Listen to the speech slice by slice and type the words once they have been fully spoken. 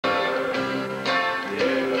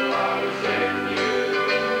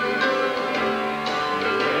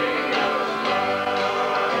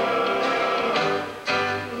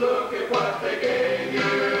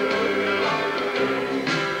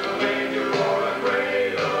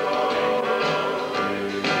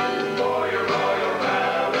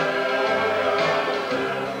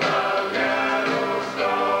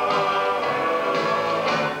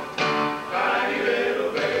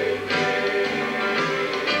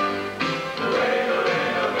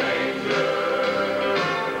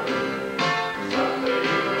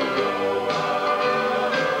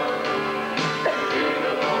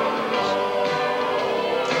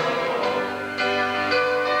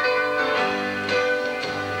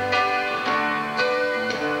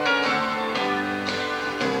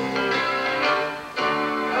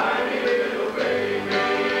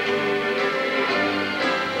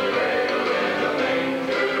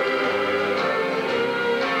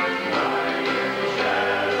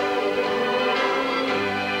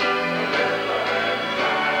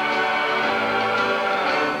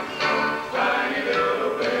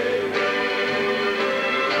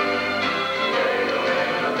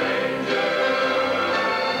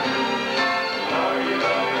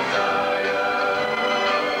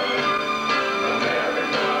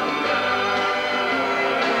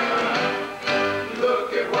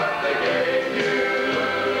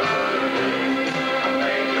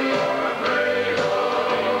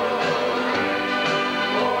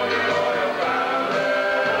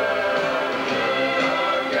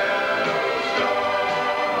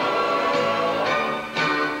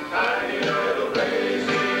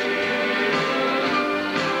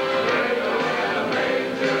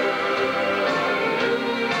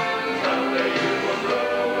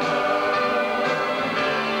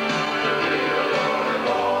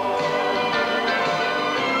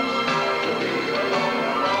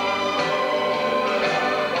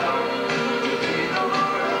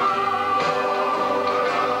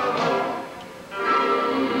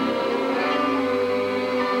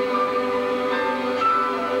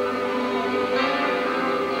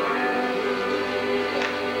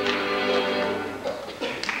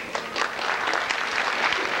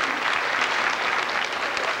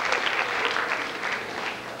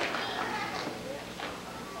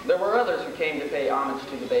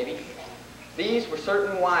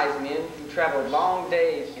certain wise men who traveled long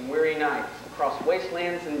days and weary nights across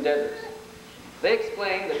wastelands and deserts. They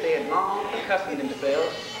explained that they had long accustomed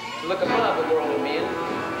themselves to look above the world of men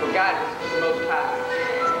for guidance from the Most High.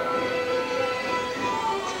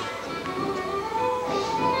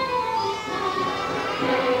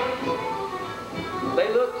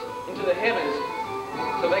 They looked into the heavens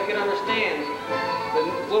so they could understand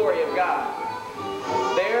the glory of God.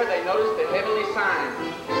 There they noticed the heavenly sign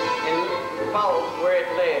and followed where it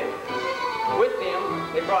led. With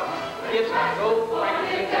them, they brought gifts of gold,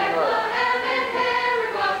 frankincense, and myrrh.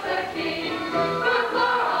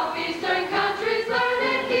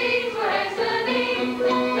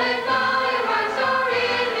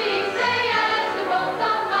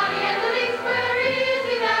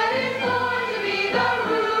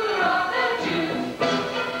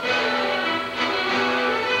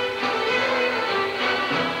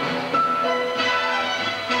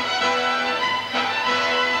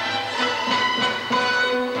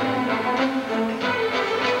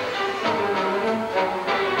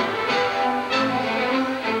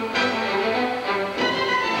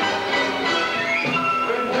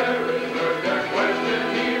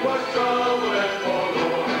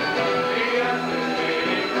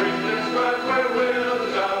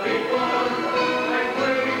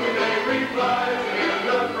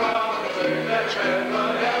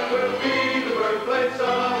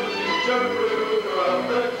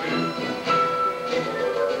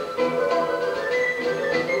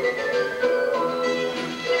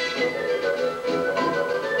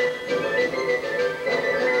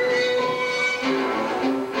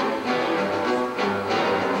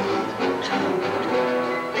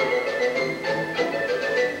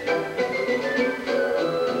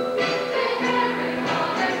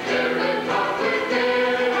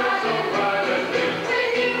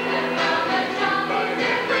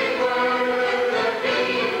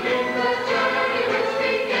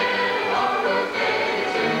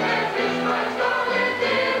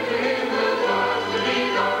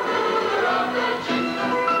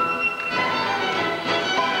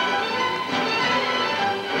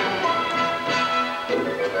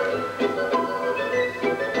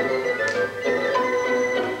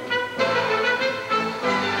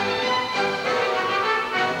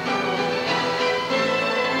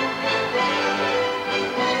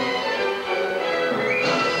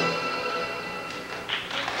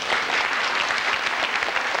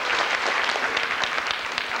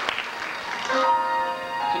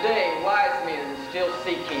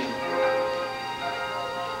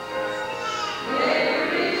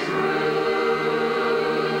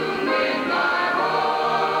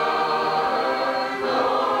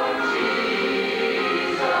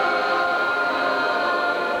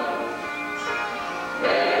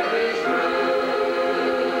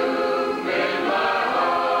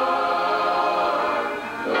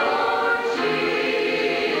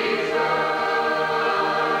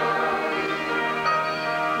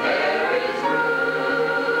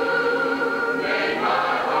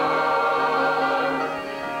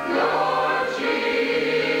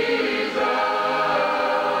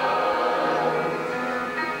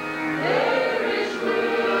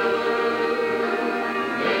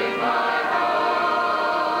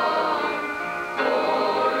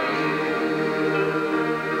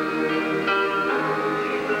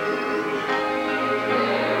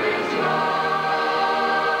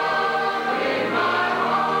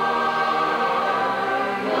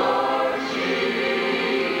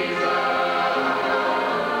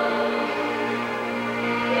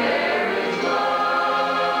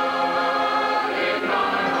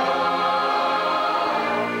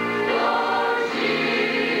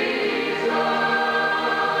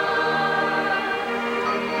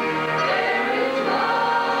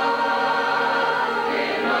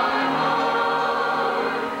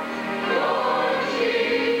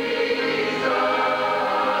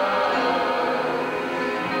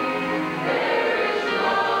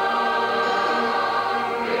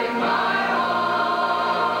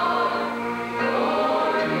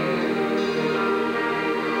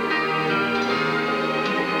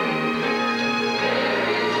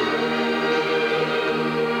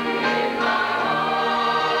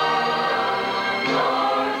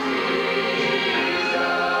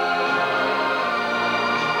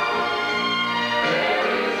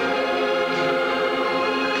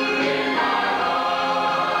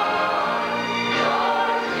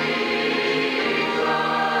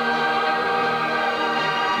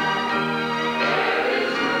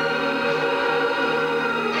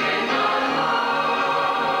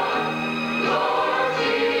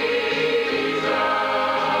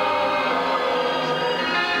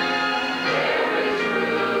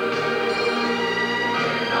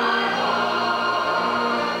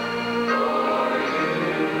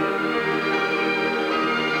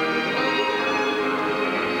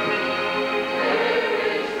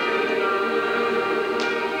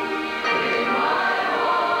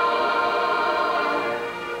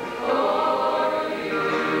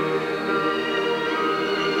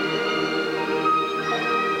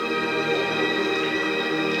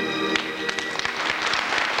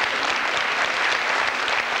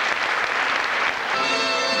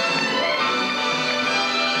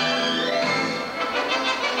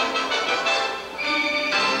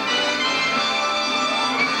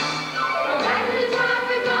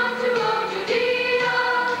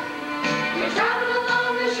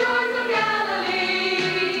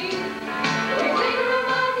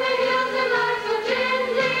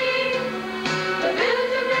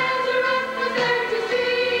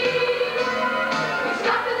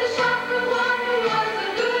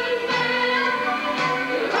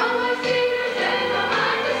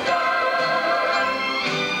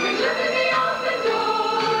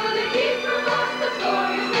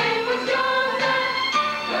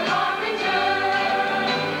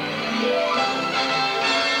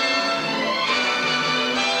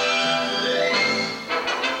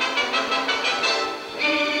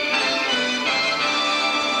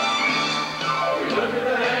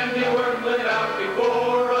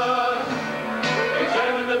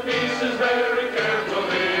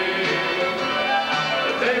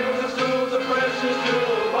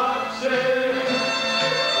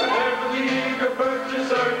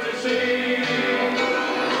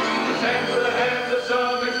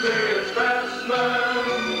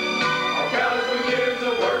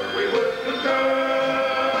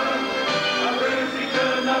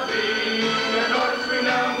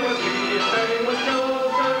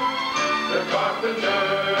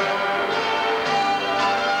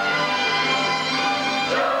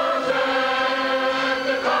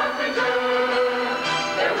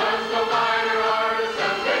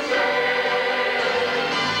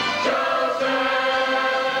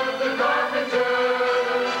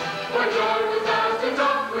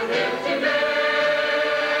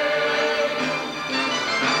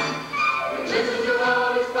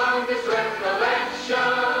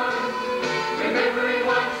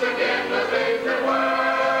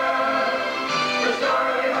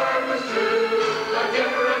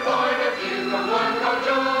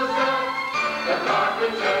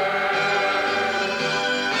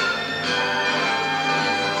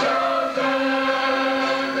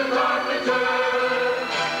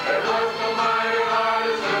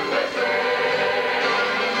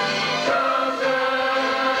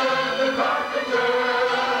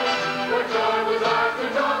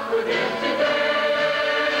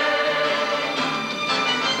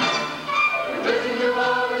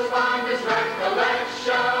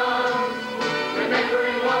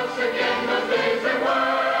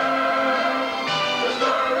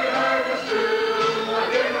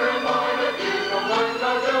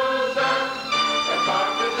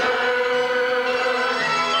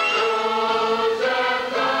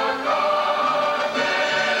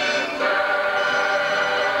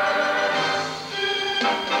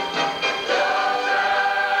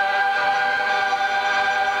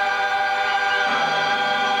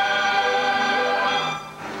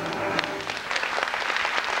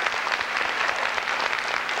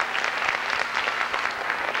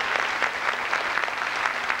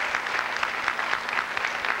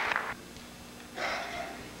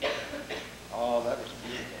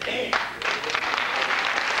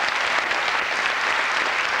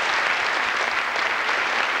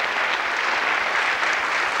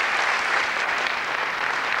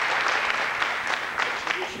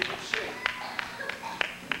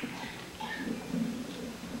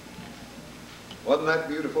 Wasn't that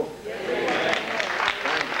beautiful? Thank God.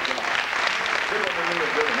 Give them a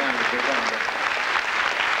little good hand as they come back.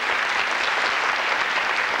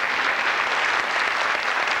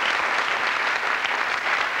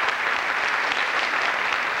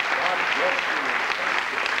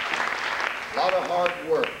 A lot of hard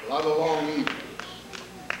work, a lot of long evenings,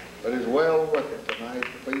 but it's well worth it tonight.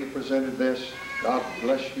 The way you presented this, God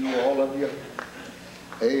bless you, all of you.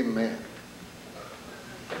 Amen.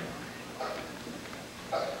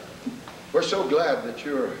 We're so glad that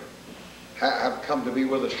you have come to be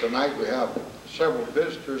with us tonight. We have several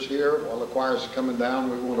visitors here. While the choir's coming down,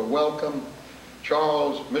 we want to welcome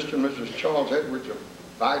Mr. and Mrs. Charles Edwards of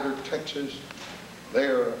Vidor, Texas.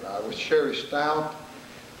 They're with Sherry Stout.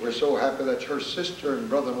 We're so happy that's her sister and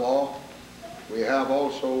brother-in-law. We have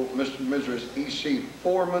also Mr. and Mrs. E.C.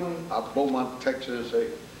 Foreman of Beaumont, Texas,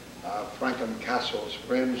 Franklin Castle's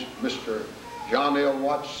friends. Mr. John L.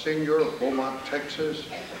 Watts Sr. of Beaumont, Texas.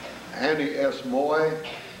 Annie S. Moy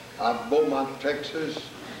of Beaumont, Texas.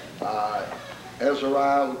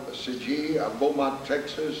 Ezra Siji of Beaumont,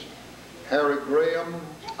 Texas. Harry Graham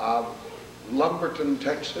of Lumberton,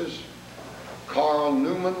 Texas. Carl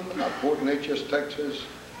Newman of Port Neches, Texas.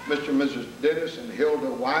 Mr. and Mrs. Dennis and Hilda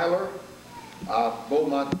Weiler of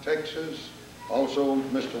Beaumont, Texas. Also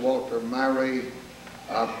Mr. Walter Murray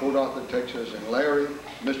of Port Arthur, Texas, and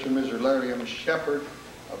Mr. and Mrs. Larry M. Shepard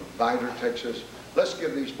of Vidor, Texas. Let's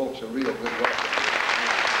give these folks a real good welcome.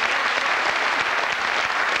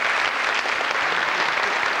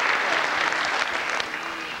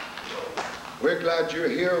 We're glad you're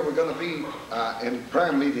here. We're going to be in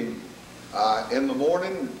prayer meeting in the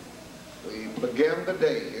morning. We begin the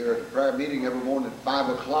day here at a prayer meeting every morning at 5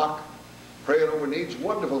 o'clock, praying over needs.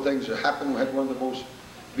 Wonderful things have happened. We had one of the most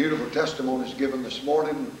beautiful testimonies given this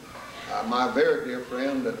morning. My very dear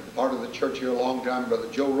friend and part of the church here a long time, Brother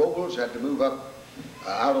Joe Robles, had to move up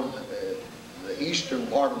out of the eastern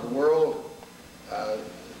part of the world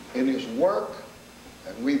in his work,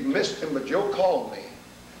 and we've missed him. But Joe called me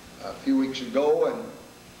a few weeks ago and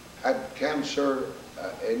had cancer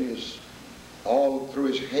all through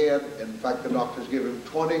his head. In fact, the doctors give him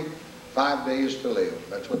 25 days to live.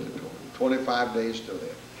 That's what they told him, 25 days to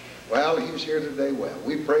live. Well, he's here today. Well,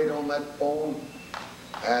 we prayed on that phone,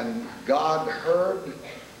 and God heard.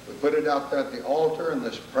 We put it out there at the altar in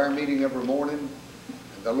this prayer meeting every morning,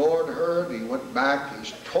 and the Lord heard. He went back.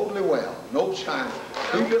 He's totally well. No signs.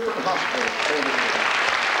 2 different hospitals told him.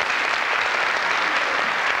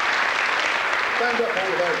 Stand up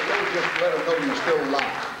over there, Joe, just to let them know you're still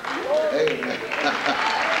alive. Amen.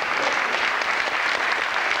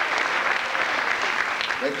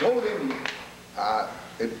 They told him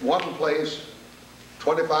at one place,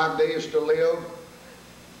 25 days to live.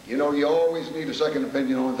 You know, you always need a second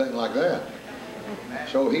opinion on anything like that.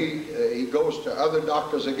 So he goes to other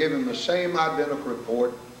doctors that give him the same identical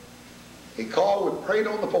report. He called, we prayed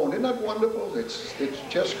on the phone. Isn't that wonderful? It's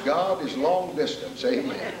just God is long distance.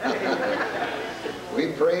 Amen.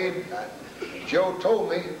 We prayed. Joe told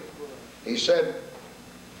me, he said,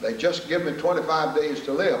 they just give me 25 days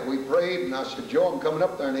to live. We prayed, and I said, Joe, I'm coming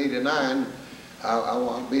up there in 89. I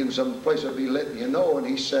want to be in some place I'll be letting you know. And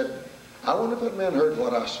he said, I wonder if that man heard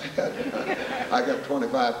what I said. I got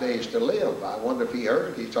 25 days to live. I wonder if he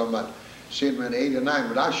heard. He's talking about seeing me in 89,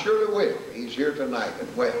 but I surely will. He's here tonight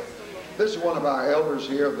and well. This is one of our elders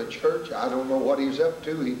here of the church. I don't know what he's up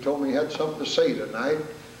to. He told me he had something to say tonight.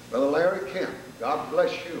 Brother Larry Kemp, God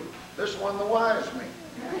bless you. This is one of the wise men.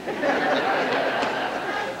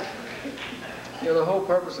 You know, the whole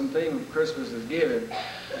purpose and theme of Christmas is giving,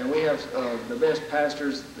 and we have the best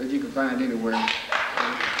pastors that you can find anywhere.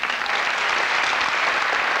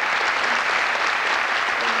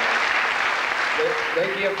 They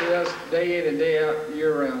give to us day in and day out,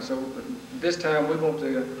 year round. So this time we want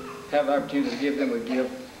to have the opportunity to give them a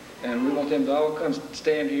gift, and we want them to all come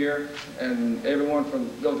stand here, and everyone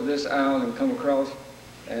go to this aisle and come across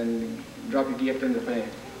and drop your gift in the pan.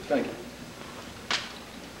 Thank you.